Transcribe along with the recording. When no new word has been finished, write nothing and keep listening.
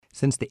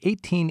Since the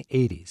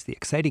 1880s, the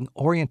exciting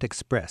Orient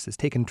Express has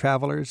taken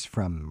travelers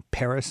from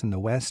Paris in the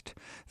west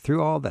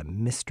through all the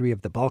mystery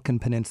of the Balkan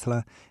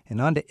Peninsula and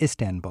on to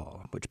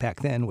Istanbul, which back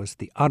then was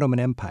the Ottoman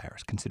Empire,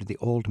 considered the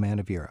old man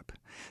of Europe.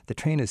 The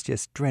train is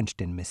just drenched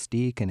in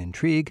mystique and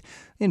intrigue,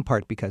 in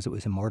part because it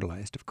was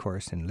immortalized, of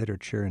course, in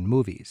literature and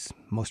movies,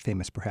 most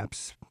famous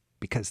perhaps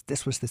because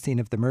this was the scene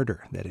of the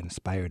murder that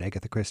inspired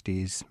Agatha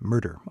Christie's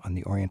Murder on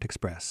the Orient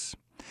Express.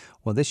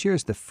 Well, this year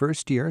is the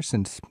first year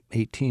since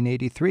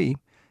 1883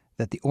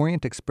 that the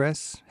Orient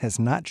Express has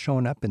not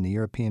shown up in the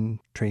European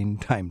train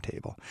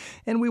timetable.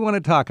 And we want to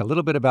talk a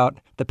little bit about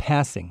the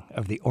passing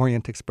of the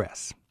Orient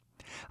Express.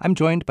 I'm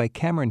joined by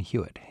Cameron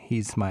Hewitt.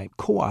 He's my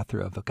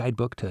co-author of a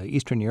guidebook to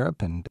Eastern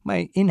Europe and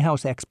my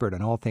in-house expert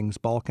on all things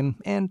Balkan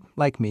and,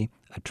 like me,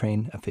 a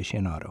train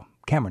aficionado.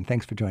 Cameron,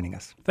 thanks for joining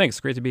us.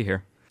 Thanks. Great to be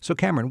here. So,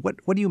 Cameron,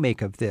 what do you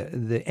make of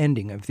the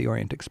ending of the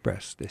Orient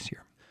Express this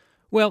year?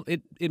 Well,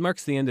 it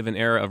marks the end of an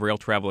era of rail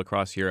travel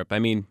across Europe. I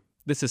mean,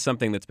 this is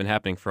something that's been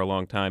happening for a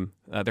long time.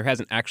 There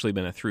hasn't actually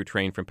been a through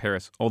train from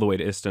Paris all the way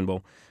to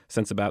Istanbul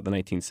since about the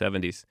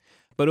 1970s.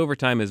 But over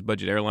time, as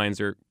budget airlines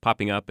are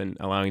popping up and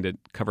allowing to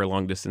cover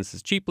long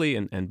distances cheaply,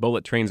 and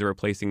bullet trains are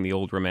replacing the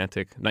old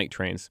romantic night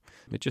trains,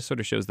 it just sort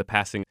of shows the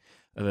passing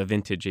of a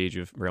vintage age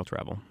of rail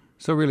travel.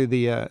 So really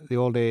the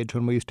old age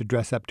when we used to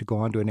dress up to go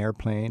onto an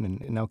airplane,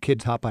 and now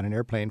kids hop on an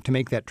airplane to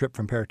make that trip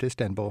from Paris to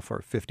Istanbul for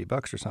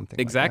 $50 or something.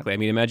 Exactly. Like that. I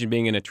mean, imagine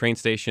being in a train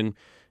station,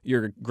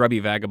 you're a grubby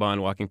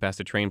vagabond walking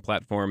past a train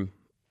platform,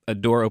 a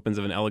door opens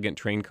of an elegant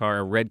train car,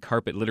 a red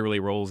carpet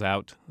literally rolls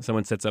out,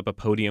 someone sets up a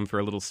podium for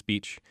a little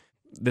speech.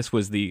 This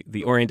was the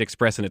Orient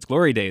Express in its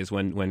glory days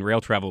when rail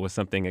travel was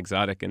something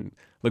exotic and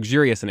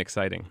luxurious and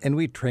exciting. And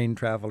we train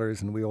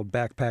travelers and we old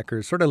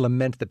backpackers sort of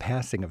lament the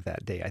passing of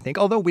that day, I think.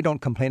 Although we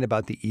don't complain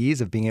about the ease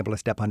of being able to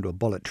step onto a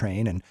bullet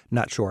train and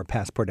not show our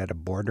passport at a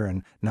border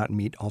and not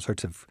meet all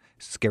sorts of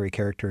scary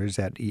characters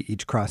at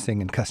each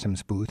crossing and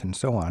customs booth and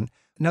so on.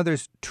 Now,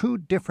 there's two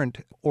different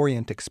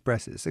Orient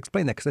Expresses.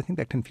 Explain that, because I think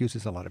that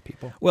confuses a lot of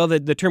people. Well,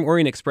 the term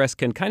Orient Express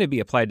can kind of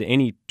be applied to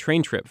any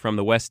train trip from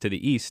the west to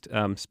the east,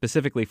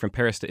 specifically from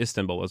Paris to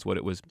Istanbul is what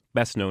it was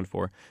best known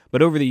for.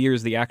 But over the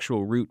years, the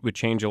actual route would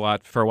change a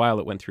lot. For a while,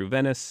 it went through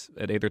Venice.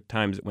 At other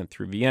times, it went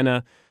through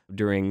Vienna.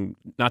 During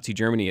Nazi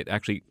Germany, it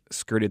actually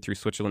skirted through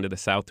Switzerland to the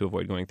south to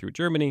avoid going through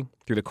Germany.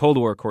 Through the Cold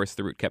War, of course,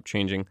 the route kept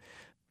changing.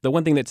 The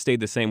one thing that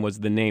stayed the same was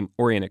the name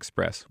Orient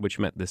Express, which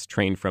meant this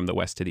train from the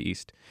west to the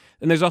east.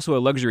 And there's also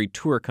a luxury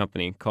tour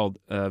company called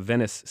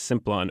Venice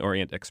Simplon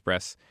Orient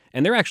Express,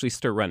 and they're actually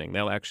still running.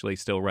 They'll actually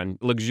still run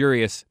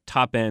luxurious,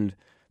 top-end,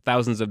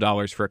 thousands of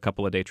dollars for a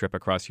couple-a-day trip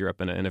across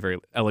Europe in a very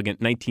elegant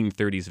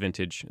 1930s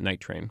vintage night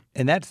train.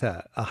 And that's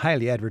a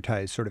highly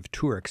advertised sort of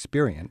tour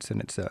experience,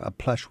 and it's a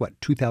plush,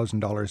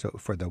 $2,000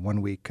 for the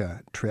one-week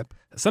trip?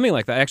 Something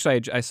like that.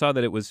 Actually, I saw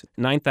that it was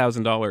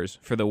 $9,000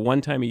 for the one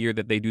time a year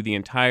that they do the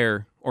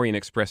entire Orient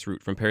Express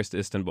route from Paris to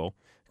Istanbul.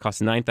 It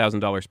costs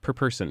 $9,000 per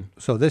person.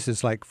 So this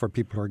is like for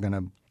people who are going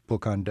to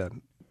book onto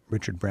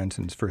Richard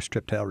Branson's first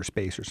trip to outer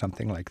space or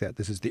something like that.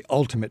 This is the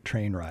ultimate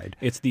train ride.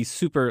 It's the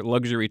super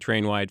luxury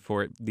train ride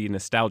for the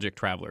nostalgic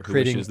traveler who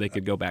wishes they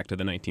could go back to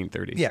the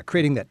 1930s. Yeah,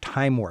 creating that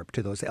time warp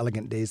to those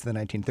elegant days of the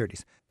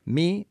 1930s.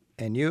 Me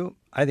and you,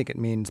 I think it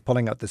means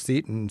pulling out the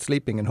seat and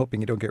sleeping and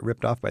hoping you don't get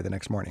ripped off by the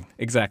next morning.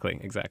 Exactly.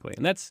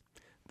 And that's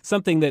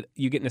something that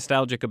you get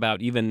nostalgic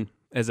about even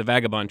as a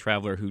vagabond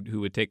traveler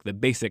who would take the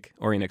basic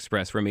Orient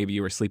Express where maybe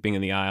you were sleeping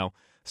in the aisle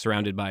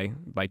surrounded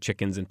by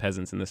chickens and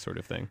peasants and this sort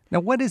of thing. Now,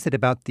 what is it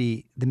about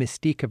the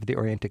mystique of the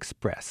Orient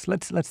Express?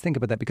 Let's think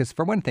about that, because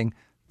for one thing,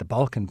 the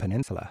Balkan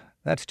Peninsula,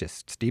 that's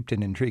just steeped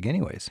in intrigue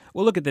anyways.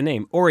 Well, look at the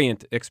name.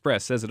 Orient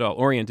Express says it all.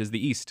 Orient is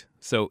the east.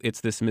 So it's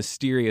this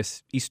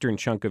mysterious eastern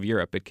chunk of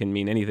Europe. It can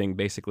mean anything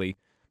basically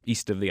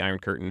east of the Iron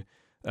Curtain.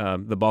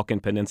 The Balkan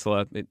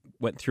Peninsula, it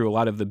went through a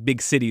lot of the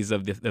big cities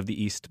of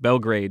the East,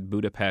 Belgrade,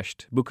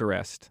 Budapest,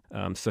 Bucharest,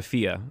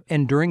 Sofia.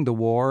 And during the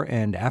war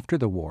and after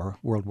the war,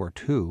 World War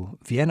II,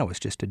 Vienna was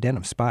just a den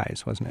of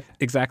spies, wasn't it?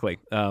 Exactly.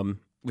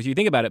 If you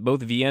think about it,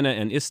 both Vienna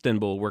and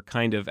Istanbul were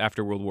kind of,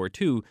 after World War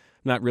II,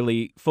 not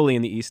really fully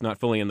in the East, not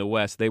fully in the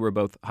West. They were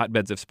both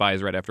hotbeds of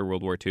spies right after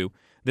World War II.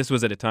 This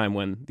was at a time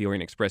when the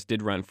Orient Express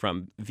did run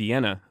from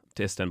Vienna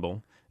to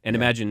Istanbul. And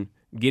imagine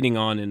getting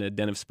on in a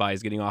den of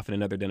spies, getting off in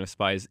another den of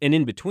spies, and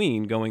in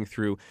between going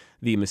through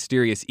the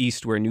mysterious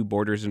East where new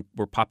borders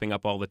were popping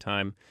up all the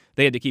time.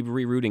 They had to keep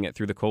rerouting it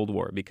through the Cold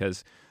War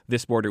because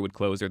this border would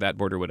close or that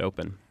border would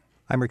open.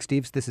 I'm Rick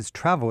Steves. This is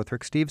Travel with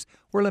Rick Steves.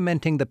 We're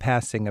lamenting the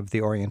passing of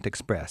the Orient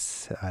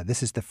Express.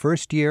 This is the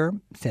first year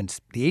since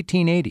the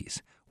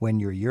 1880s when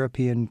your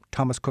European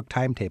Thomas Cook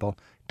timetable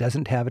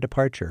doesn't have a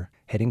departure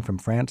heading from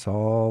France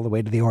all the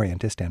way to the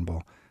Orient,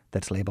 Istanbul,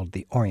 that's labeled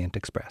the Orient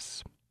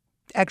Express.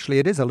 Actually,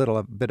 it is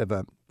a bit of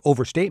an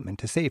overstatement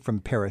to say from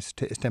Paris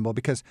to Istanbul,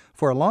 because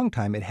for a long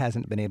time it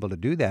hasn't been able to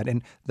do that.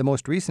 And the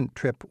most recent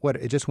trip,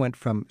 it just went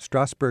from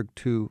Strasbourg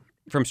to...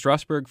 From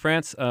Strasbourg,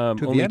 France,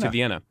 only Vienna. to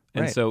Vienna.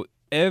 And right. so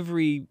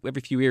every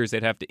few years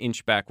they'd have to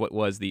inch back what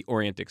was the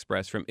Orient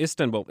Express from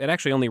Istanbul. It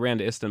actually only ran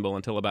to Istanbul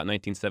until about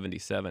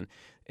 1977.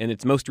 In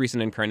its most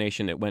recent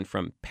incarnation, it went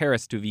from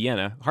Paris to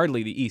Vienna,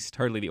 hardly the East,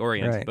 hardly the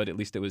Orient, Right. but at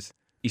least it was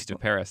east of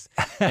Paris.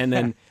 And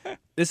then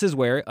this is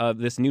where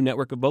this new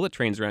network of bullet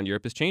trains around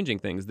Europe is changing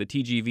things. The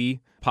TGV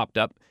popped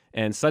up,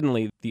 and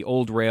suddenly the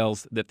old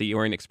rails that the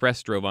Orient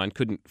Express drove on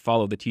couldn't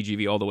follow the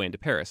TGV all the way into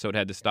Paris, so it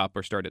had to stop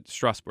or start at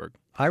Strasbourg.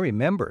 I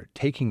remember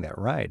taking that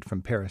ride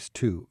from Paris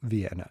to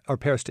Vienna, or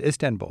Paris to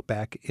Istanbul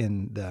back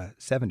in the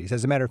 70s.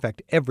 As a matter of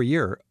fact, every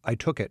year I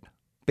took it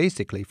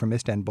basically from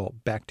Istanbul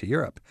back to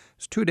Europe.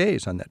 It's 2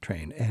 days on that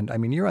train. And I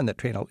mean, you're on that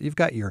train. You've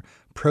got your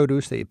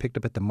produce that you picked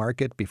up at the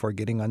market before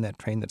getting on that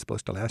train that's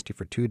supposed to last you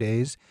for 2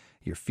 days.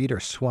 Your feet are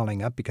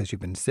swelling up because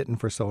you've been sitting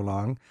for so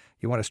long.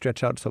 You want to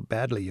stretch out so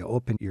badly, you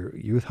open your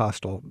youth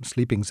hostel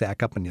sleeping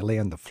sack up and you lay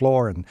on the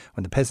floor. And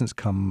when the peasants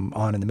come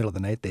on in the middle of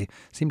the night, they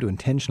seem to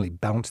intentionally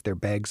bounce their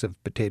bags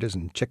of potatoes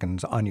and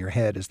chickens on your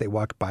head as they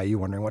walk by you,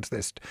 wondering, what's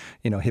this,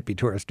 hippie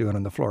tourist doing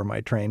on the floor of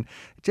my train?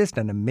 Just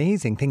an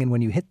amazing thing. And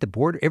when you hit the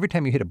border, every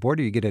time you hit a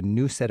border, you get a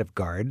new set of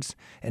guards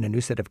and a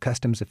new set of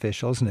customs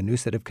officials and a new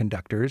set of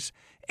conductors.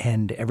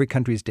 And every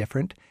country is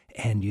different.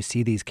 And you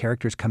see these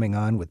characters coming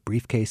on with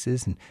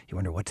briefcases, and you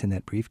wonder what's in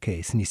that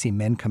briefcase. And you see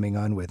men coming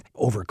on with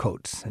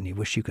overcoats, and you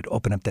wish you could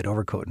open up that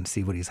overcoat and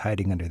see what he's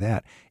hiding under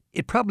that.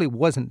 It probably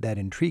wasn't that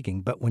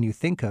intriguing, but when you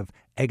think of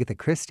Agatha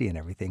Christie and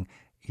everything,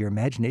 your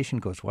imagination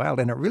goes wild,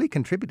 and it really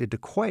contributed to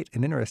quite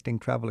an interesting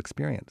travel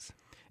experience.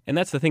 And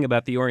that's the thing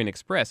about the Orient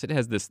Express. It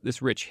has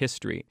this rich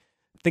history.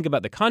 Think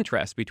about the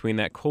contrast between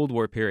that Cold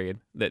War period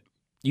that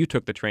you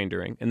took the train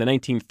during and the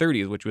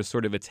 1930s, which was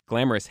sort of its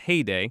glamorous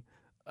heyday.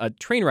 A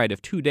train ride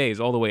of 2 days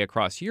all the way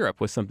across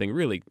Europe was something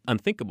really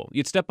unthinkable.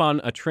 You'd step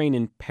on a train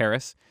in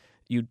Paris.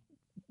 You'd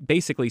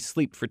basically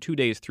sleep for 2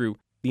 days through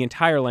the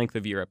entire length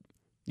of Europe.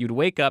 You'd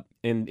wake up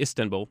in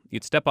Istanbul.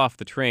 You'd step off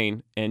the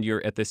train, and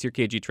you're at the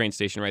Sirkeci train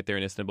station right there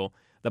in Istanbul.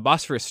 The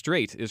Bosphorus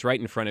Strait is right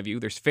in front of you.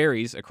 There's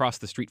ferries across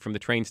the street from the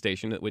train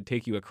station that would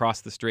take you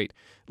across the strait,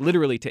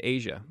 literally to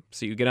Asia.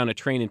 So you get on a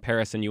train in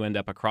Paris, and you end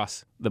up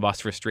across the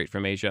Bosphorus Strait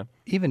from Asia.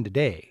 Even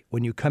today,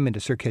 when you come into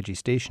Sirkeci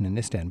Station in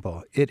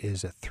Istanbul, it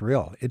is a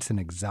thrill. It's an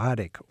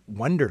exotic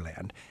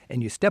wonderland.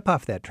 And you step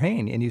off that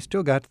train, and you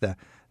still got the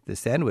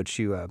sandwich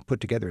you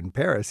put together in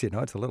Paris.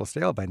 It's a little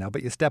stale by now,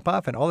 but you step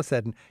off, and all of a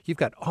sudden, you've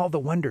got all the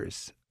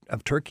wonders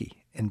of Turkey.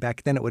 And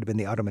back then, it would have been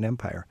the Ottoman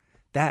Empire.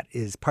 That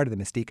is part of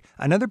the mystique.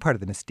 Another part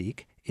of the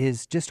mystique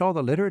is just all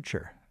the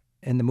literature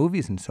and the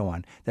movies and so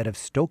on that have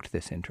stoked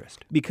this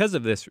interest. Because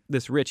of this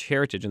rich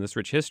heritage and this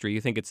rich history, you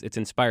think it's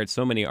inspired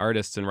so many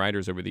artists and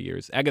writers over the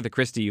years. Agatha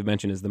Christie, you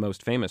mentioned, is the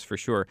most famous for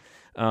sure.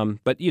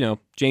 But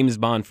James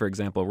Bond, for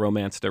example,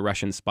 romanced a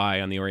Russian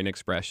spy on the Orient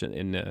Express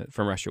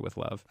From Russia with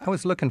Love. I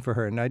was looking for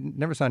her, and I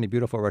never saw any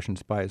beautiful Russian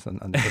spies on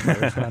the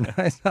marathon.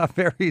 I saw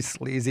very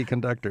sleazy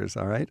conductors,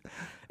 all right?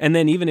 And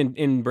then even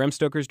in Bram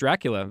Stoker's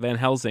Dracula, Van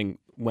Helsing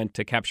went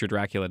to capture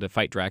Dracula, to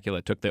fight Dracula,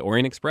 took the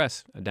Orient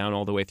Express down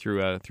all the way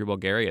through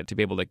Bulgaria to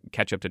be able to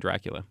catch up to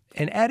Dracula.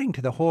 And adding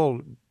to the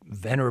whole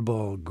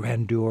venerable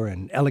grandeur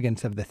and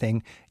elegance of the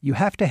thing, you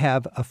have to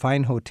have a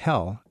fine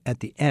hotel at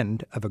the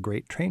end of a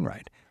great train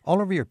ride.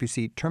 All over Europe, you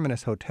see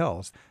terminus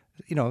hotels.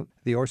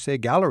 The Orsay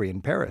Gallery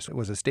in Paris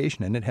was a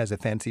station, and it has a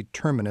fancy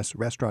terminus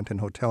restaurant and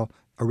hotel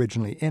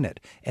originally in it.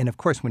 And of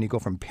course, when you go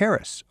from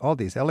Paris, all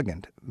these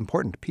elegant,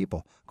 important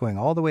people going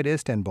all the way to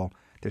Istanbul,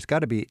 there's got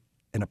to be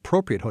an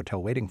appropriate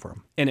hotel waiting for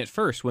them. And at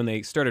first, when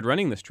they started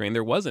running this train,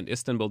 there wasn't.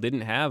 Istanbul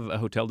didn't have a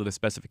hotel to the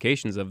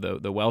specifications of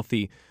the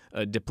wealthy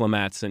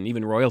diplomats and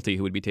even royalty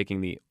who would be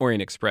taking the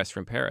Orient Express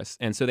from Paris.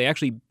 And so they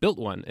actually built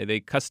one. They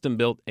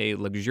custom-built a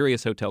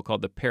luxurious hotel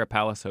called the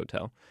Palace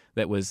Hotel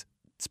that was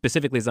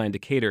specifically designed to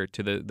cater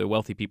to the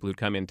wealthy people who'd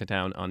come into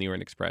town on the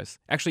Orient Express.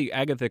 Actually,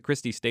 Agatha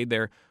Christie stayed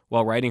there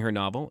while writing her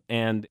novel,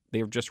 and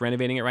they're just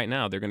renovating it right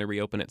now. They're going to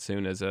reopen it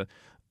soon as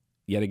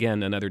yet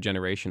again another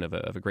generation of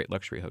a great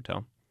luxury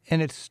hotel. And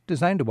it's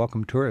designed to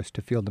welcome tourists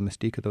to feel the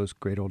mystique of those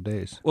great old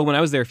days. Well, when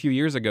I was there a few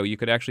years ago, you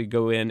could actually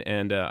go in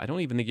and I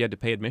don't even think you had to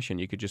pay admission.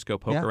 You could just go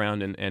poke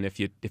around, and if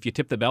you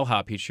tip the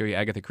bellhop, he'd show you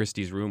Agatha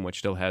Christie's room, which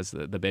still has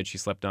the bed she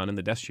slept on and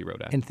the desk she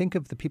wrote at. And think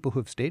of the people who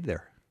have stayed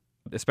there.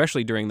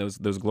 Especially during those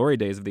glory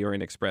days of the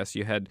Orient Express,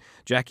 you had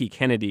Jackie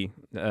Kennedy,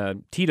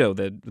 Tito,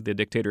 the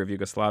dictator of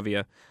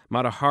Yugoslavia,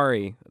 Mata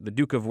Hari, the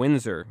Duke of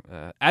Windsor,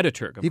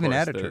 Ataturk, of Even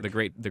course,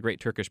 Ataturk. the great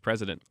Turkish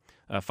president,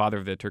 father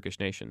of the Turkish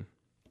nation.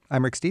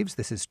 I'm Rick Steves.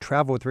 This is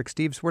Travel with Rick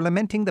Steves. We're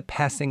lamenting the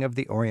passing of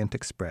the Orient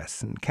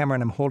Express. And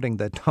Cameron, I'm holding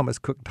the Thomas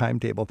Cook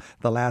timetable,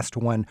 the last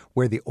one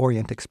where the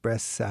Orient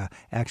Express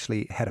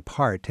actually had a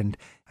part. And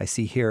I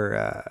see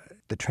here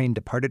the train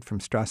departed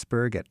from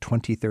Strasbourg at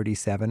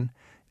 20:37,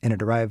 and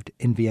it arrived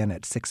in Vienna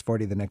at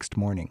 6:40 the next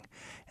morning.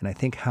 And I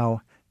think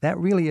how that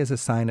really is a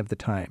sign of the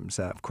times.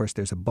 Of course,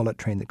 there's a bullet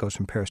train that goes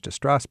from Paris to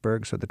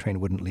Strasbourg, so the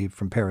train wouldn't leave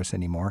from Paris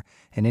anymore.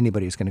 And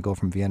anybody who's going to go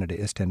from Vienna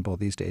to Istanbul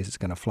these days is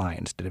going to fly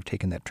instead of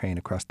taking that train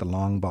across the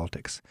long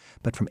Baltics.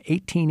 But from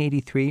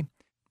 1883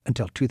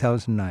 until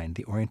 2009,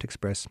 the Orient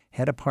Express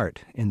had a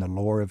part in the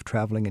lore of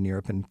traveling in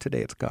Europe, and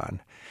today it's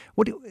gone.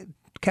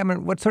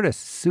 Cameron, what sort of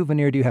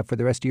souvenir do you have for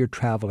the rest of your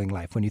traveling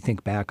life when you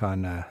think back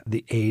on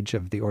the age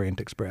of the Orient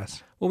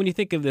Express? Well, when you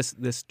think of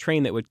this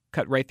train that would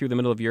cut right through the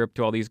middle of Europe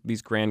to all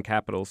these grand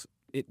capitals,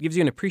 it gives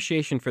you an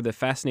appreciation for the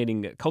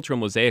fascinating cultural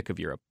mosaic of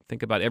Europe.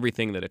 Think about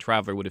everything that a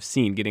traveler would have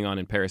seen getting on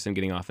in Paris and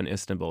getting off in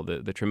Istanbul,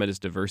 the tremendous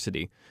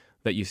diversity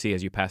that you see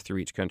as you pass through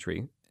each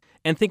country.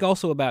 And think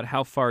also about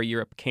how far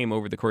Europe came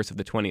over the course of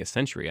the 20th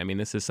century. I mean,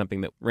 this is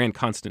something that ran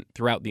constant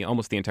throughout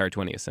almost the entire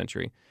 20th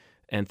century.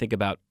 And think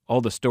about all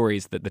the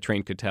stories that the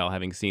train could tell,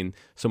 having seen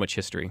so much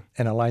history.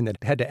 And a line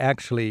that had to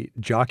actually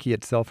jockey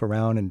itself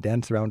around and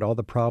dance around all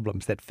the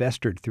problems that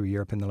festered through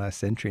Europe in the last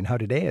century, and how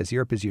today, as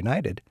Europe is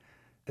united,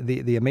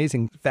 the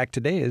amazing fact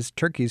today is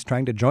Turkey's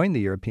trying to join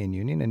the European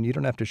Union, and you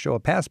don't have to show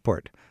a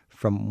passport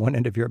from one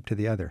end of Europe to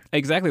the other.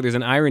 Exactly. There's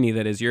an irony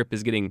that as Europe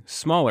is getting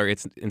smaller,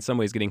 it's in some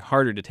ways getting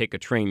harder to take a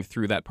train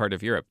through that part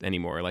of Europe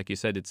anymore. Like you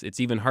said, it's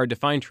even hard to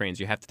find trains.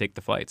 You have to take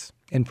the flights.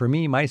 And for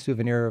me, my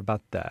souvenir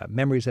about the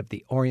memories of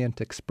the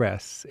Orient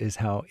Express is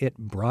how it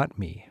brought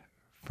me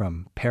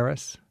from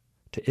Paris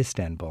to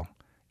Istanbul,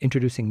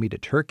 introducing me to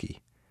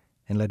Turkey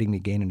and letting me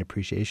gain an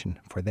appreciation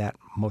for that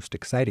most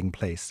exciting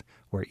place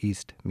where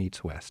East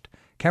meets West.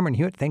 Cameron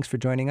Hewitt, thanks for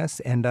joining us,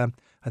 and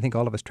I think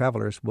all of us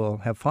travelers will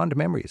have fond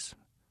memories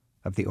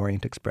of the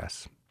Orient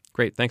Express.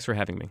 Great, thanks for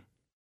having me.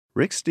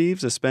 Rick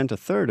Steves has spent a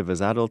third of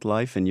his adult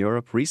life in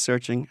Europe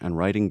researching and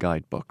writing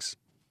guidebooks.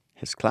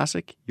 His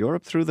classic,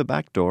 Europe Through the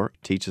Back Door,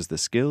 teaches the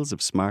skills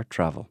of smart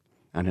travel,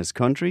 and his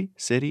country,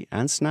 city,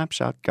 and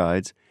snapshot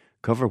guides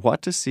cover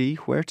what to see,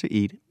 where to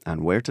eat,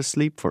 and where to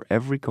sleep for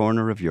every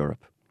corner of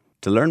Europe.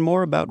 To learn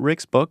more about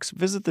Rick's books,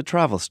 visit the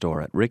travel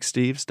store at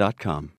ricksteves.com.